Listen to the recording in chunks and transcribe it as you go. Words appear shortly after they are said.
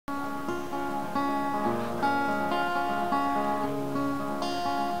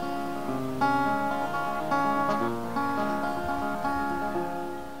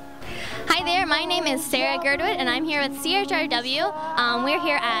name is Sarah Girdwood, and I'm here with CHRW. We're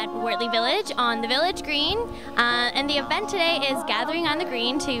here at Wortley Village on the Village Green, and the event today is Gathering on the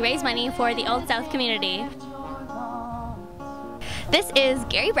Green to raise money for the Old South community. This is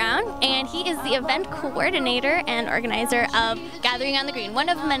Gary Brown, and he is the event coordinator and organizer of Gathering on the Green, one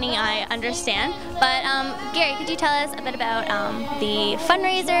of many I understand. But Gary, could you tell us a bit about the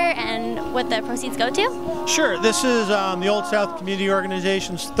fundraiser and what the proceeds go to? Sure. This is the Old South Community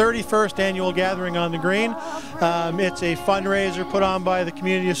Organization's 31st annual Gathering on the Green. It's a fundraiser put on by the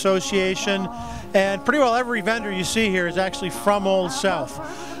Community Association, and pretty well every vendor you see here is actually from Old South.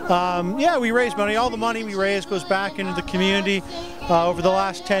 Yeah, we raise money. All the money we raise goes back into the community. Over the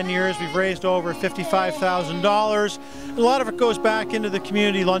last 10 years, we've raised over $55,000. A lot of it goes back into the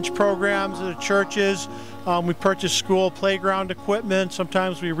community lunch programs at the churches. We purchase school playground equipment.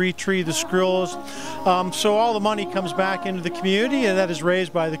 Sometimes we retree the schools. So all the money comes back into the community, and that is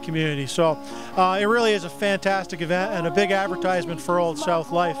raised by the community. So it really is a fantastic event and a big advertisement for Old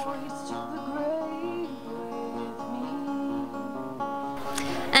South life.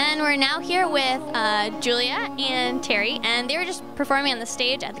 And we're now here with Julia and Terry, and they were just performing on the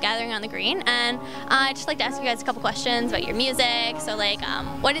stage at the Gathering on the Green. And I'd just like to ask you guys a couple questions about your music. So, like,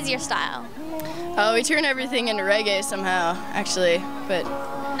 what is your style? Oh, we turn everything into reggae somehow, actually. But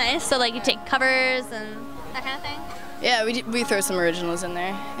nice. So, like, you take covers and that kind of thing? Yeah, we throw some originals in there.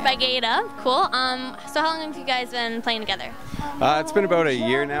 Yeah. Reggae it up. Cool. So how long have you guys been playing together? It's been about a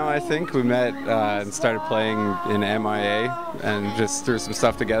year now, I think. We met and started playing in MIA and just threw some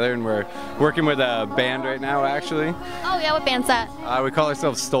stuff together, and we're working with a band right now, actually. Oh yeah, what band's that? We call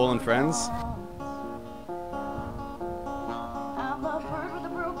ourselves Stolen Friends.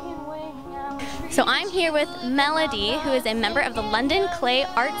 So I'm here with Melody, who is a member of the London Clay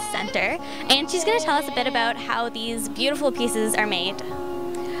Arts Centre, and she's going to tell us a bit about how these beautiful pieces are made.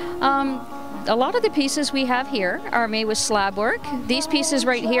 A lot of the pieces we have here are made with slab work. These pieces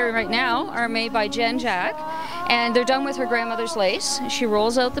right here, right now, are made by Jen Jack, and they're done with her grandmother's lace. She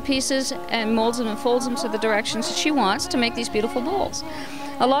rolls out the pieces and molds them and folds them to the directions that she wants to make these beautiful bowls.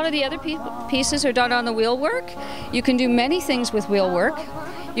 A lot of the other pieces are done on the wheel work. You can do many things with wheel work.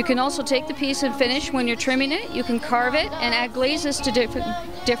 You can also take the piece and finish when you're trimming it. You can carve it and add glazes to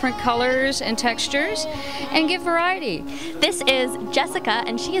different colors and textures and give variety. This is Jessica,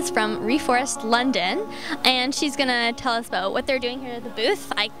 and she is from Reforest, London, and she's going to tell us about what they're doing here at the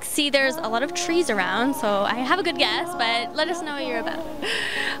booth. I see there's a lot of trees around, so I have a good guess, but let us know what you're about.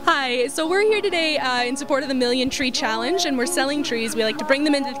 Hi, so we're here today in support of the Million Tree Challenge, and we're selling trees. We like to bring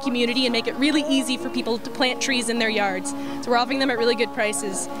them into the community and make it really easy for people to plant trees in their yards. So we're offering them at really good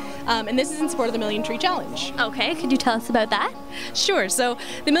prices. And this is in support of the Million Tree Challenge. Okay, could you tell us about that? Sure. So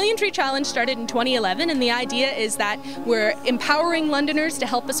the Million Tree Challenge started in 2011, and the idea is that we're empowering Londoners to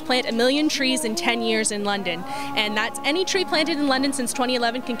help us plant 1 million trees in 10 years in London. And that's any tree planted in London since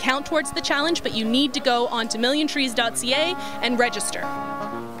 2011 can count towards the challenge, but you need to go onto milliontrees.ca and register.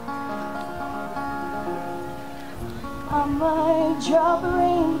 I might drop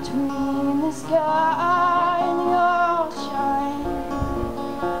rain between